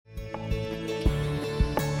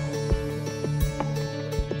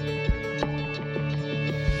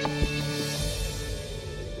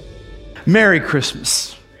Merry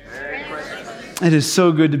Christmas. It is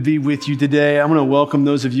so good to be with you today. I want to welcome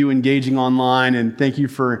those of you engaging online and thank you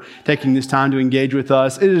for taking this time to engage with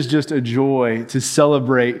us. It is just a joy to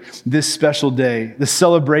celebrate this special day, the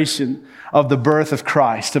celebration of the birth of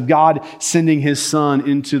Christ, of God sending his son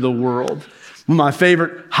into the world. One of my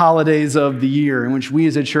favorite holidays of the year in which we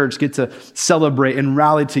as a church get to celebrate and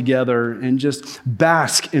rally together and just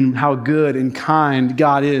bask in how good and kind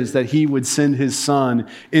God is that he would send his son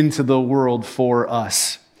into the world for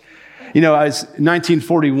us. You know, as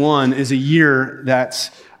 1941 is a year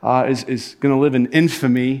that is going to live in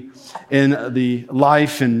infamy in the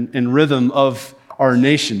life and rhythm of our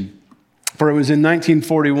nation. For it was in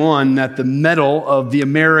 1941 that the mettle of the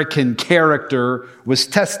American character was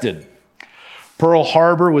tested. Pearl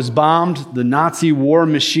Harbor was bombed, the Nazi war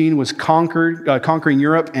machine was conquering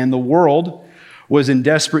Europe, and the world was in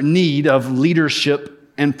desperate need of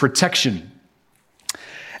leadership and protection.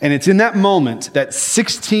 And it's in that moment that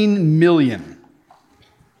 16 million,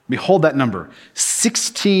 behold that number,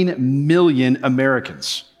 16 million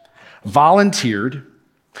Americans volunteered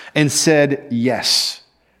and said, yes,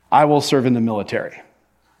 I will serve in the military.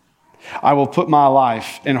 I will put my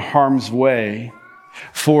life in harm's way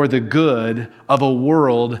for the good of a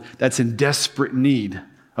world that's in desperate need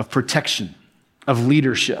of protection, of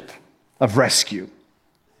leadership, of rescue.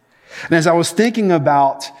 And as I was thinking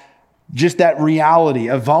about just that reality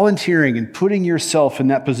of volunteering and putting yourself in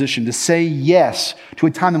that position to say yes to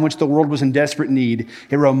a time in which the world was in desperate need,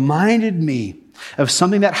 it reminded me of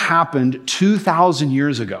something that happened 2,000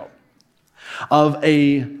 years ago, of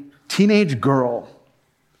a teenage girl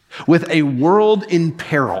with a world in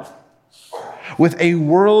peril, with a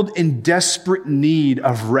world in desperate need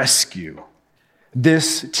of rescue.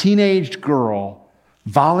 This teenage girl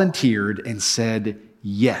volunteered and said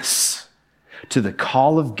yes to the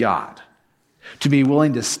call of God, to be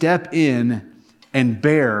willing to step in and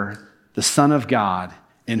bear the Son of God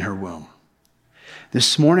in her womb.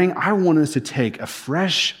 This morning, I want us to take a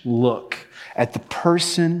fresh look at the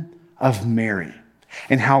person of Mary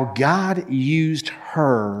and how God used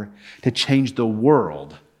her to change the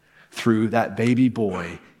world through that baby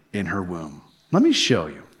boy in her womb. Let me show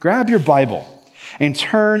you. Grab your Bible and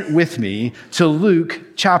turn with me to Luke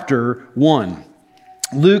chapter 1.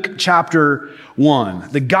 Luke chapter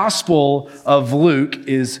 1. The Gospel of Luke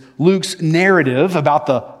is Luke's narrative about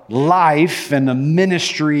the life and the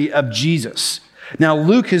ministry of Jesus. Now,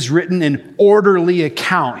 Luke has written an orderly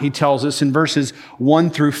account, he tells us in verses 1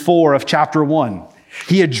 through 4 of chapter 1.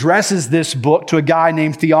 He addresses this book to a guy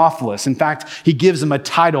named Theophilus. In fact, he gives him a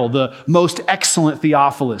title, the most excellent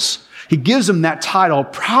Theophilus. He gives him that title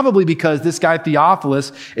probably because this guy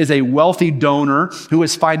Theophilus is a wealthy donor who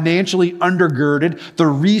has financially undergirded the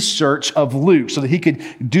research of Luke so that he could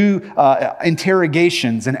do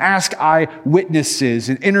interrogations and ask eyewitnesses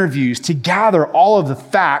and interviews to gather all of the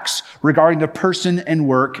facts regarding the person and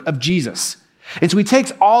work of Jesus. And so he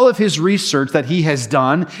takes all of his research that he has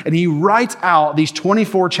done and he writes out these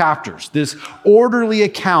 24 chapters, this orderly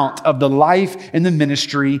account of the life and the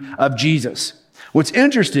ministry of Jesus. What's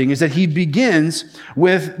interesting is that he begins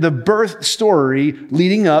with the birth story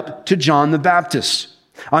leading up to John the Baptist,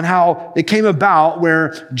 on how it came about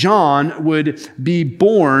where John would be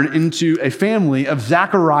born into a family of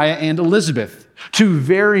Zechariah and Elizabeth, two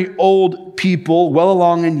very old people, well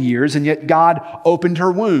along in years, and yet God opened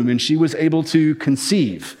her womb and she was able to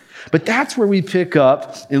conceive. But that's where we pick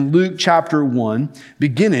up in Luke chapter 1,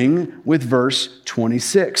 beginning with verse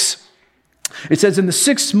 26. It says, in the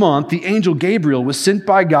 6th month, the angel Gabriel was sent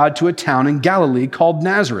by God to a town in Galilee called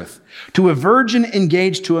Nazareth, to a virgin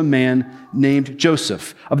engaged to a man named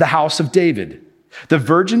Joseph of the house of David. The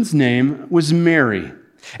virgin's name was Mary.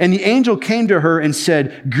 And the angel came to her and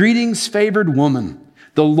said, greetings, favored woman,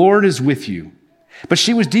 the Lord is with you. But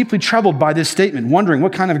she was deeply troubled by this statement, wondering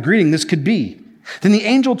what kind of greeting this could be. Then the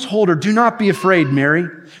angel told her, do not be afraid, Mary,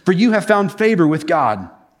 for you have found favor with God.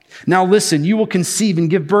 Now listen, you will conceive and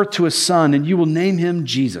give birth to a son, and you will name him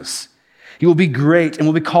Jesus. He will be great and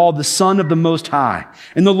will be called the Son of the Most High.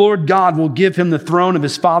 And the Lord God will give him the throne of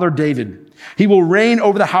his father David. He will reign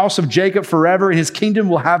over the house of Jacob forever, and his kingdom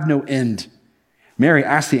will have no end. Mary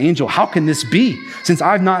asked the angel, how can this be, since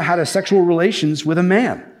I've not had sexual relations with a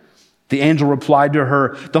man? The angel replied to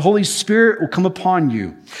her, the Holy Spirit will come upon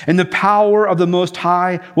you, and the power of the Most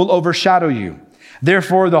High will overshadow you.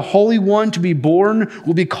 Therefore, the Holy One to be born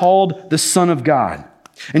will be called the Son of God.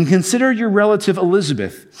 And consider your relative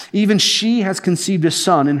Elizabeth. Even she has conceived a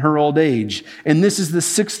son in her old age, and this is the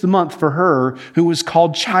 6th month for her who was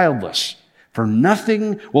called childless. For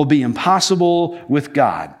nothing will be impossible with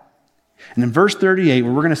God. And in verse 38,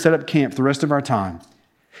 where we're going to set up camp for the rest of our time,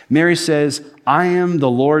 Mary says, I am the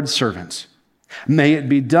Lord's servant. May it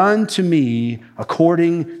be done to me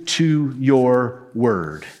according to your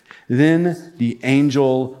word. Then the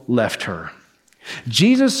angel left her.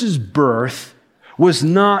 Jesus' birth was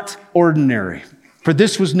not ordinary, for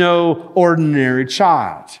this was no ordinary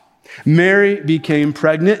child. Mary became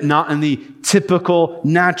pregnant, not in the typical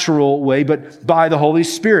natural way, but by the Holy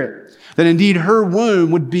Spirit. That indeed her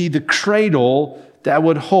womb would be the cradle that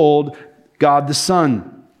would hold God the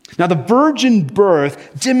Son. Now, the virgin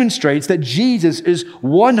birth demonstrates that Jesus is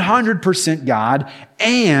 100% God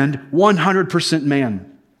and 100%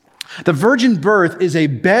 man. The virgin birth is a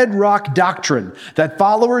bedrock doctrine that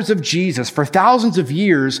followers of Jesus for thousands of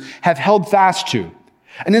years have held fast to.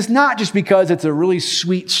 And it's not just because it's a really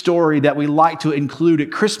sweet story that we like to include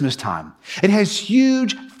at Christmas time. It has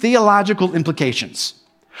huge theological implications.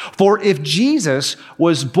 For if Jesus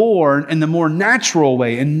was born in the more natural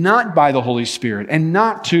way and not by the Holy Spirit and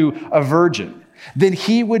not to a virgin, then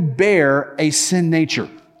he would bear a sin nature.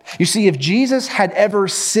 You see, if Jesus had ever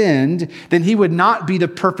sinned, then he would not be the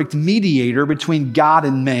perfect mediator between God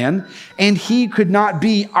and man, and he could not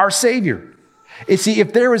be our Savior. You see,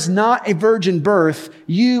 if there is not a virgin birth,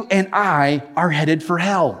 you and I are headed for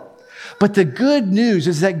hell. But the good news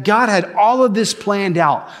is that God had all of this planned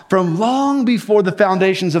out from long before the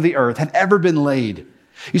foundations of the earth had ever been laid.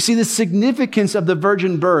 You see, the significance of the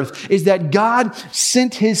virgin birth is that God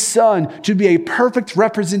sent his son to be a perfect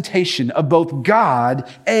representation of both God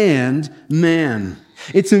and man.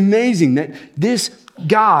 It's amazing that this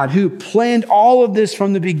God who planned all of this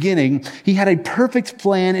from the beginning, he had a perfect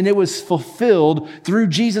plan and it was fulfilled through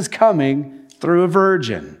Jesus coming through a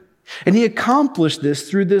virgin. And he accomplished this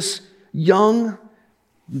through this young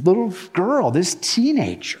little girl, this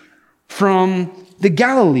teenager from the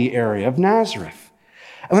Galilee area of Nazareth.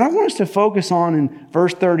 And what I want us to focus on in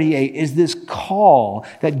verse 38 is this call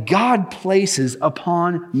that God places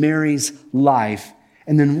upon Mary's life.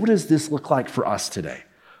 And then what does this look like for us today?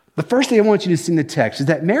 The first thing I want you to see in the text is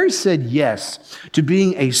that Mary said yes to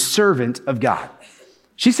being a servant of God.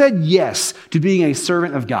 She said yes to being a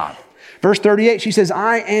servant of God. Verse 38, she says,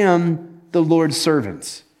 I am the Lord's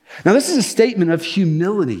servant. Now, this is a statement of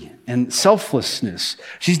humility and selflessness.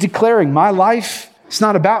 She's declaring, my life, it's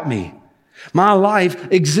not about me. My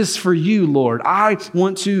life exists for you, Lord. I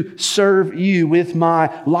want to serve you with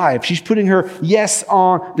my life. She's putting her yes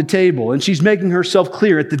on the table, and she's making herself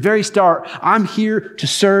clear at the very start, I'm here to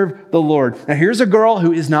serve the Lord. Now, here's a girl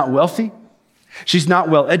who is not wealthy. She's not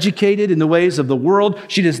well educated in the ways of the world.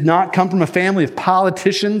 She does not come from a family of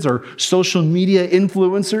politicians or social media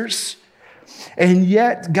influencers. And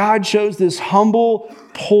yet, God chose this humble,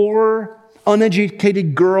 poor,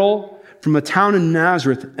 uneducated girl from a town in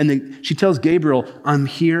Nazareth, and she tells Gabriel, I'm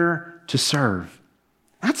here to serve.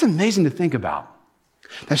 That's amazing to think about.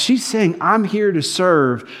 That she's saying, I'm here to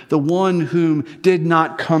serve the one whom did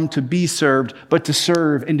not come to be served, but to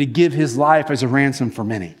serve and to give his life as a ransom for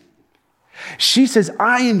many. She says,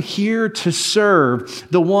 I am here to serve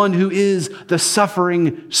the one who is the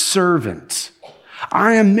suffering servant.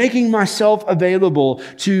 I am making myself available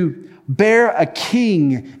to bear a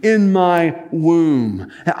king in my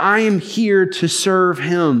womb. I am here to serve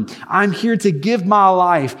him. I'm here to give my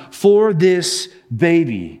life for this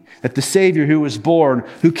baby, that the Savior who was born,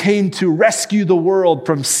 who came to rescue the world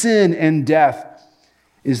from sin and death,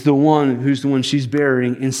 is the one who's the one she's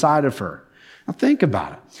bearing inside of her. Now think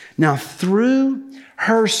about it. Now through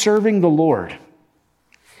her serving the Lord,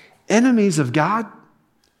 enemies of God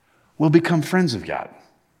will become friends of God.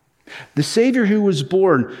 The Savior who was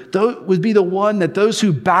born would be the one that those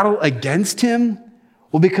who battle against him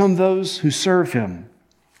will become those who serve him.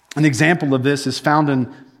 An example of this is found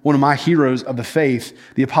in one of my heroes of the faith,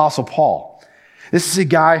 the Apostle Paul. This is a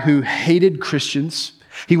guy who hated Christians.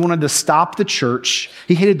 He wanted to stop the church.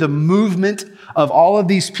 He hated the movement of all of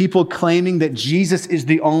these people claiming that Jesus is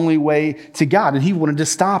the only way to God, and he wanted to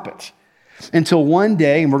stop it. Until one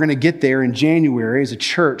day, and we're going to get there in January as a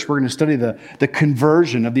church, we're going to study the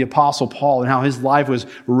conversion of the Apostle Paul and how his life was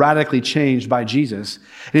radically changed by Jesus.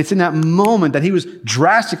 And it's in that moment that he was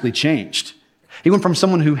drastically changed. He went from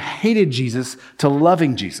someone who hated Jesus to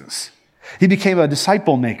loving Jesus. He became a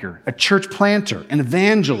disciple maker, a church planter, an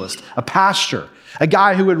evangelist, a pastor, a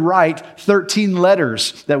guy who would write 13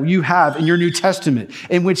 letters that you have in your New Testament,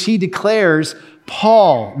 in which he declares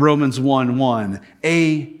Paul, Romans 1:1,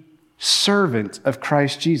 a servant of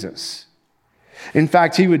Christ Jesus. In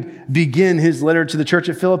fact, he would begin his letter to the church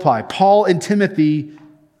at Philippi, Paul and Timothy,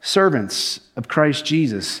 servants of Christ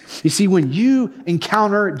Jesus. You see, when you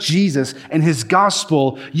encounter Jesus and his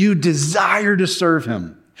gospel, you desire to serve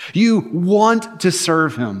him. You want to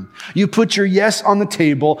serve him. You put your yes on the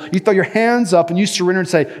table. You throw your hands up and you surrender and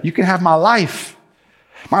say, you can have my life.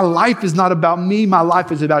 My life is not about me. My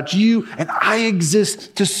life is about you, and I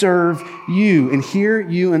exist to serve you. And here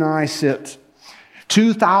you and I sit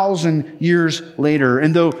 2,000 years later.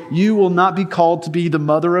 And though you will not be called to be the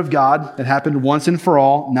mother of God, that happened once and for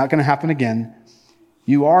all, not going to happen again,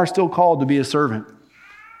 you are still called to be a servant.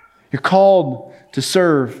 You're called to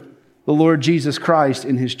serve the Lord Jesus Christ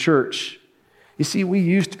in his church. You see, we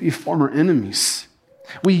used to be former enemies.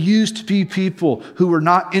 We used to be people who were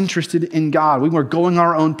not interested in God. We were going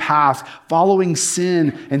our own path, following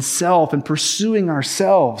sin and self and pursuing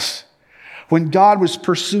ourselves. When God was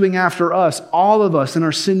pursuing after us, all of us in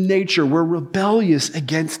our sin nature were rebellious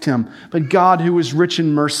against him. But God, who is rich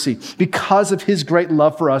in mercy, because of his great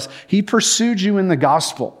love for us, he pursued you in the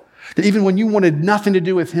gospel. That even when you wanted nothing to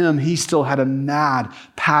do with him, he still had a mad,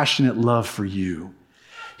 passionate love for you.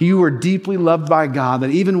 You were deeply loved by God, that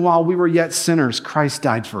even while we were yet sinners, Christ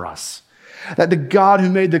died for us. That the God who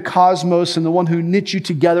made the cosmos and the one who knit you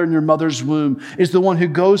together in your mother's womb is the one who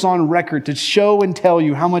goes on record to show and tell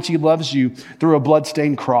you how much he loves you through a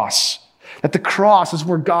bloodstained cross. That the cross is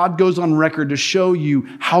where God goes on record to show you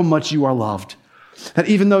how much you are loved. That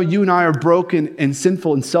even though you and I are broken and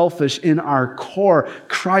sinful and selfish in our core,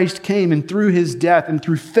 Christ came, and through his death and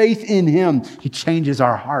through faith in him, he changes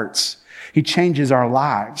our hearts. He changes our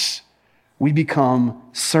lives. We become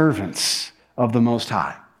servants of the Most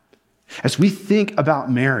High. As we think about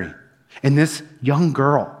Mary and this young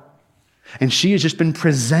girl, and she has just been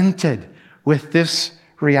presented with this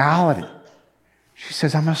reality, she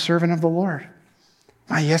says, I'm a servant of the Lord.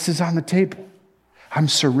 My yes is on the table. I'm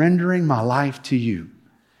surrendering my life to you.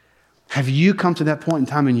 Have you come to that point in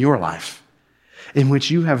time in your life in which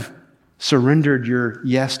you have surrendered your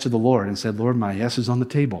yes to the Lord and said, Lord, my yes is on the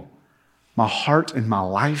table. My heart and my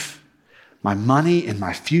life, my money and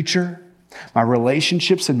my future, my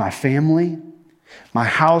relationships and my family, my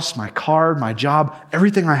house, my car, my job,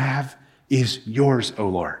 everything I have is yours, O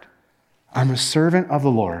Lord. I'm a servant of the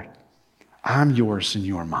Lord. I'm yours and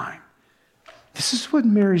you're mine. This is what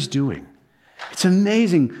Mary's doing. It's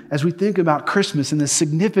amazing as we think about Christmas and the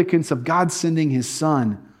significance of God sending his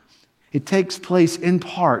son. It takes place in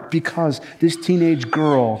part because this teenage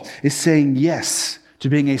girl is saying yes to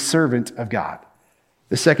being a servant of God.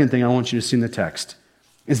 The second thing I want you to see in the text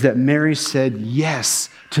is that Mary said yes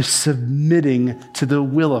to submitting to the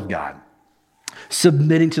will of God.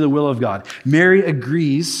 Submitting to the will of God. Mary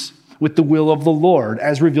agrees with the will of the Lord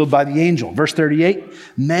as revealed by the angel. Verse 38,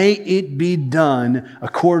 may it be done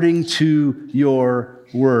according to your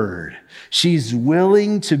word. She's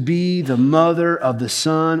willing to be the mother of the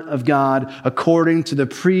Son of God according to the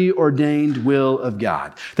preordained will of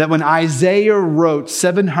God. That when Isaiah wrote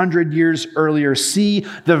 700 years earlier, see,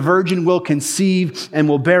 the virgin will conceive and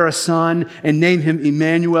will bear a son and name him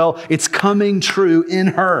Emmanuel, it's coming true in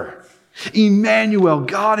her. Emmanuel,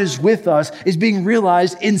 God is with us, is being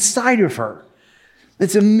realized inside of her.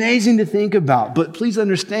 It's amazing to think about, but please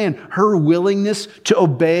understand her willingness to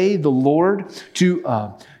obey the Lord,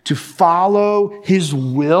 to follow his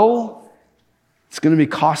will, it's going to be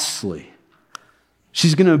costly.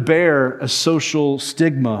 She's going to bear a social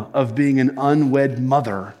stigma of being an unwed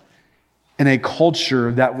mother in a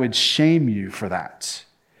culture that would shame you for that.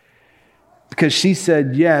 Because she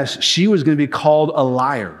said yes, she was going to be called a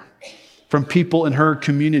liar from people in her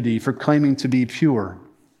community for claiming to be pure.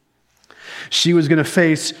 She was going to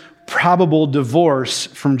face probable divorce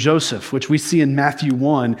from Joseph, which we see in Matthew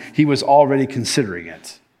 1, he was already considering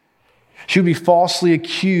it. She would be falsely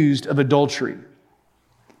accused of adultery.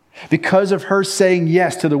 Because of her saying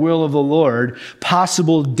yes to the will of the Lord,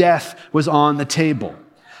 possible death was on the table.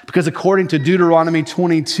 Because according to Deuteronomy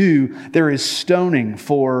 22, there is stoning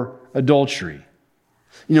for adultery.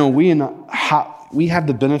 You know, we have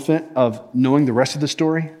the benefit of knowing the rest of the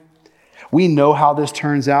story. We know how this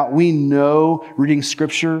turns out. We know, reading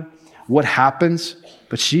scripture, what happens,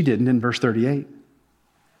 but she didn't in verse 38.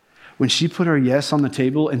 When she put her yes on the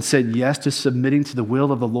table and said yes to submitting to the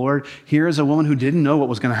will of the Lord, here is a woman who didn't know what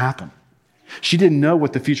was going to happen. She didn't know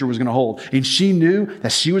what the future was going to hold. And she knew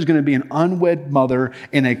that she was going to be an unwed mother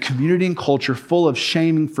in a community and culture full of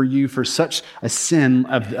shaming for you for such a sin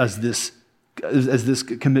as this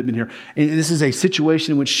commitment here. And this is a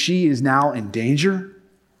situation in which she is now in danger.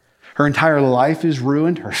 Her entire life is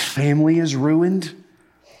ruined. Her family is ruined.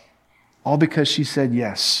 All because she said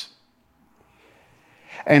yes.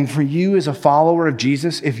 And for you as a follower of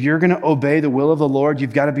Jesus, if you're going to obey the will of the Lord,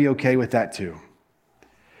 you've got to be okay with that too.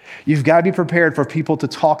 You've got to be prepared for people to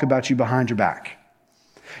talk about you behind your back.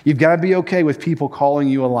 You've got to be okay with people calling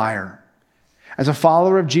you a liar. As a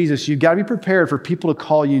follower of Jesus, you've got to be prepared for people to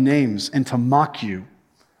call you names and to mock you.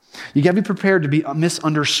 You got to be prepared to be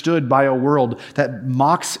misunderstood by a world that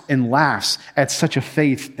mocks and laughs at such a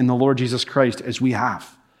faith in the Lord Jesus Christ as we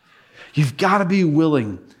have. You've got to be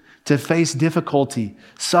willing to face difficulty,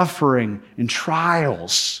 suffering, and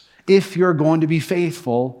trials if you're going to be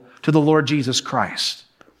faithful to the Lord Jesus Christ.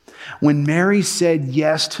 When Mary said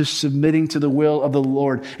yes to submitting to the will of the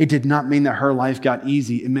Lord, it did not mean that her life got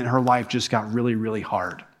easy. It meant her life just got really, really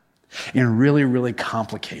hard and really, really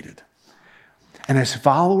complicated. And as a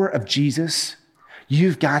follower of Jesus,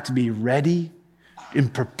 you've got to be ready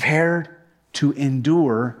and prepared to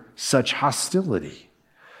endure such hostility.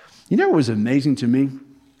 You know what was amazing to me?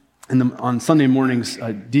 On Sunday mornings,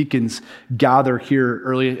 deacons gather here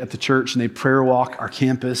early at the church and they prayer walk our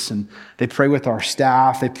campus and they pray with our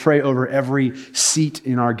staff. They pray over every seat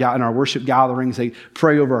in our worship gatherings. They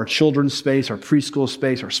pray over our children's space, our preschool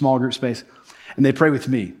space, our small group space, and they pray with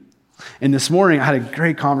me. And this morning, I had a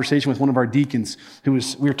great conversation with one of our deacons we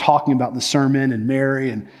were talking about the sermon and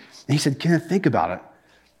Mary, and he said, Kenneth, think about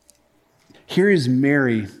it. Here is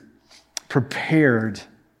Mary prepared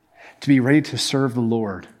to be ready to serve the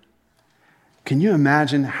Lord. Can you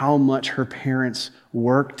imagine how much her parents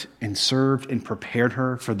worked and served and prepared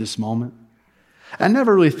her for this moment? I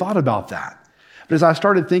never really thought about that. But as I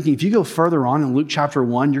started thinking, if you go further on in Luke chapter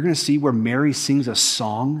 1, you're going to see where Mary sings a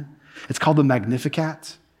song. It's called the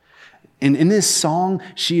Magnificat. And in this song,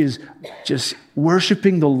 she is just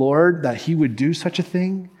worshiping the Lord that he would do such a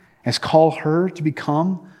thing as call her to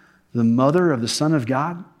become the mother of the Son of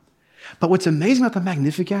God. But what's amazing about the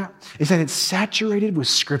Magnificat is that it's saturated with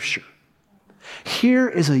Scripture. Here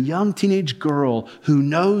is a young teenage girl who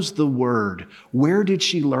knows the Word. Where did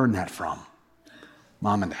she learn that from?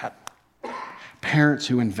 Mom and Dad. Parents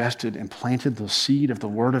who invested and planted the seed of the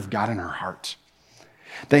Word of God in her heart.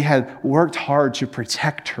 They had worked hard to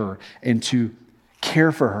protect her and to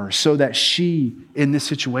care for her so that she, in this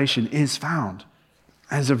situation, is found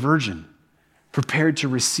as a virgin, prepared to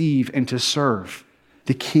receive and to serve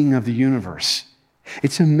the King of the universe.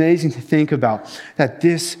 It's amazing to think about that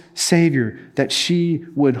this Savior that she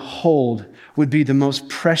would hold would be the most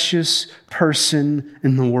precious person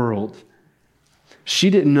in the world. She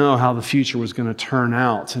didn't know how the future was going to turn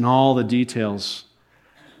out and all the details.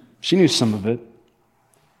 She knew some of it.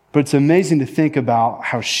 But it's amazing to think about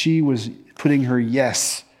how she was putting her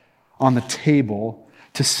yes on the table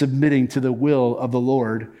to submitting to the will of the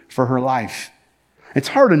Lord for her life. It's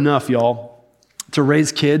hard enough, y'all, to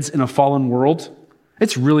raise kids in a fallen world.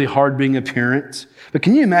 It's really hard being a parent. But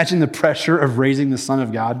can you imagine the pressure of raising the Son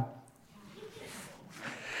of God?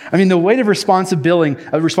 I mean, the weight of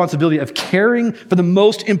responsibility of caring for the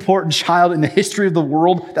most important child in the history of the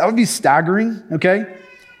world, that would be staggering, okay?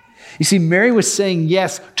 You see, Mary was saying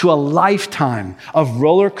yes to a lifetime of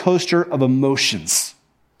roller coaster of emotions.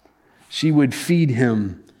 She would feed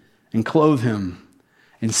him and clothe him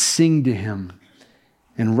and sing to him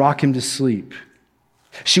and rock him to sleep.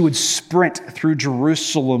 She would sprint through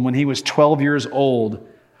Jerusalem when he was 12 years old,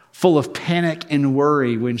 full of panic and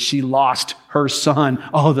worry when she lost her son.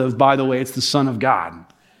 By the way, it's the Son of God.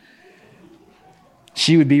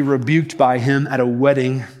 She would be rebuked by him at a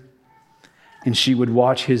wedding, and she would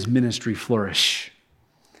watch his ministry flourish.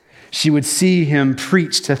 She would see him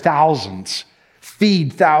preach to thousands,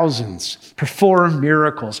 feed thousands, perform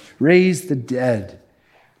miracles, raise the dead.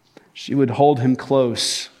 She would hold him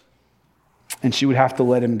close, and she would have to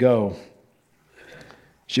let him go.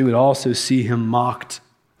 She would also see him mocked,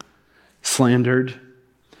 slandered,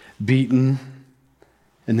 beaten,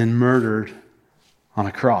 and then murdered on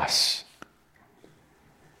a cross.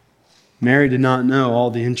 Mary did not know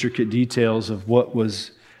all the intricate details of what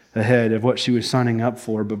was ahead, of what she was signing up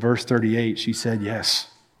for, but verse 38, she said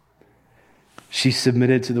yes. She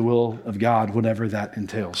submitted to the will of God, whatever that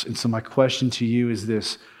entails. And so my question to you is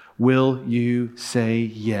this: will you say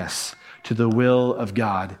yes to the will of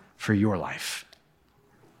God for your life?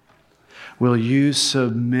 Will you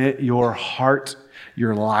submit your heart,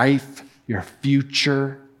 your life, your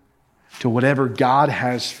future to whatever God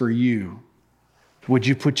has for you? Would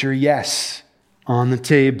you put your yes on the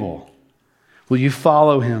table? Will you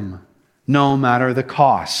follow him no matter the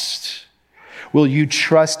cost? Will you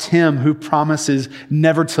trust him who promises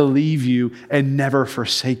never to leave you and never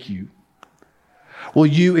forsake you? Will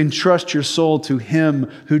you entrust your soul to him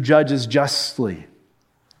who judges justly?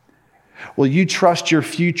 Will you trust your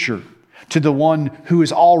future to the one who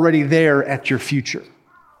is already there at your future?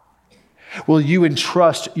 Will you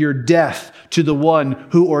entrust your death to the one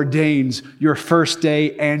who ordains your first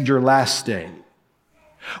day and your last day?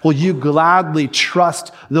 Will you gladly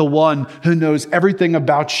trust the one who knows everything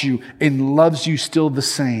about you and loves you still the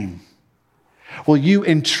same? Will you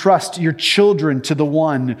entrust your children to the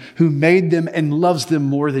one who made them and loves them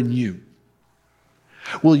more than you?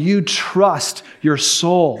 Will you trust your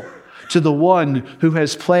soul to the one who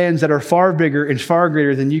has plans that are far bigger and far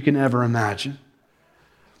greater than you can ever imagine?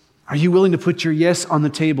 Are you willing to put your yes on the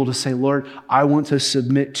table to say, Lord, I want to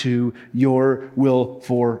submit to your will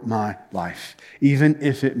for my life, even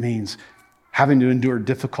if it means having to endure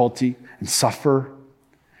difficulty and suffer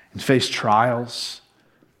and face trials?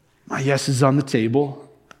 My yes is on the table.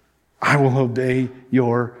 I will obey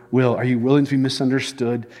your will. Are you willing to be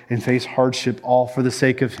misunderstood and face hardship all for the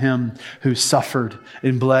sake of him who suffered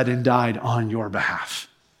and bled and died on your behalf?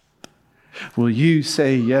 Will you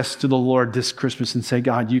say yes to the Lord this Christmas and say,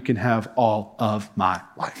 God, you can have all of my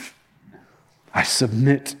life. I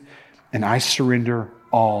submit and I surrender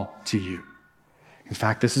all to you. In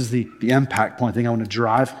fact, this is the impact point thing I want to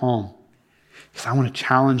drive home, because I want to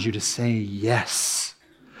challenge you to say yes,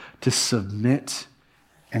 to submit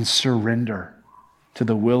and surrender to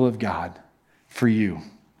the will of God for you.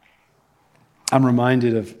 I'm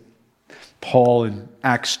reminded of Paul in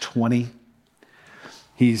Acts 20.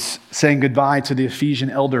 He's saying goodbye to the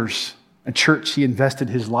Ephesian elders, a church he invested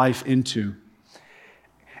his life into.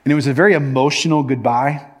 And it was a very emotional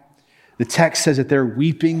goodbye. The text says that they're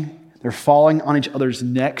weeping, they're falling on each other's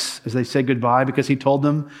necks as they say goodbye, because he told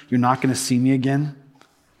them, you're not going to see me again.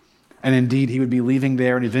 And indeed, he would be leaving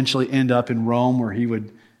there and eventually end up in Rome, where he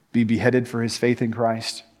would be beheaded for his faith in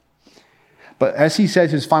Christ. But as he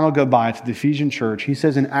says his final goodbye to the Ephesian church, he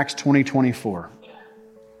says in Acts 20:24,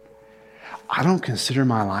 I don't consider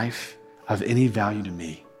my life of any value to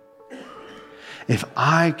me if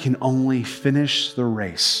I can only finish the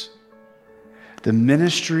race, the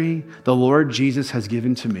ministry the Lord Jesus has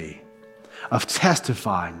given to me of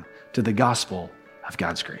testifying to the gospel of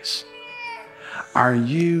God's grace. Are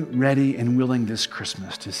you ready and willing this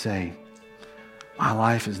Christmas to say, my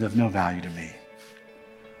life is of no value to me.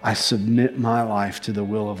 I submit my life to the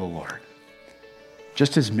will of the Lord.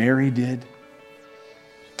 Just as Mary did,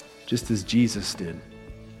 just as Jesus did,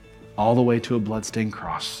 all the way to a bloodstained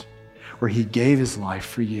cross, where he gave his life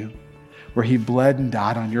for you, where he bled and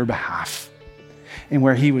died on your behalf, and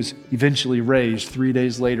where he was eventually raised 3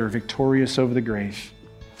 days later, victorious over the grave.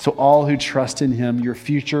 So all who trust in him, your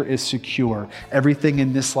future is secure. Everything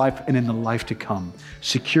in this life and in the life to come,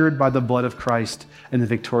 secured by the blood of Christ and the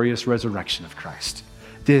victorious resurrection of Christ.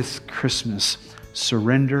 This Christmas,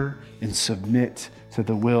 surrender and submit to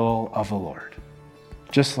the will of the Lord,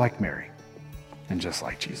 just like Mary and just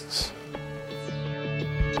like Jesus.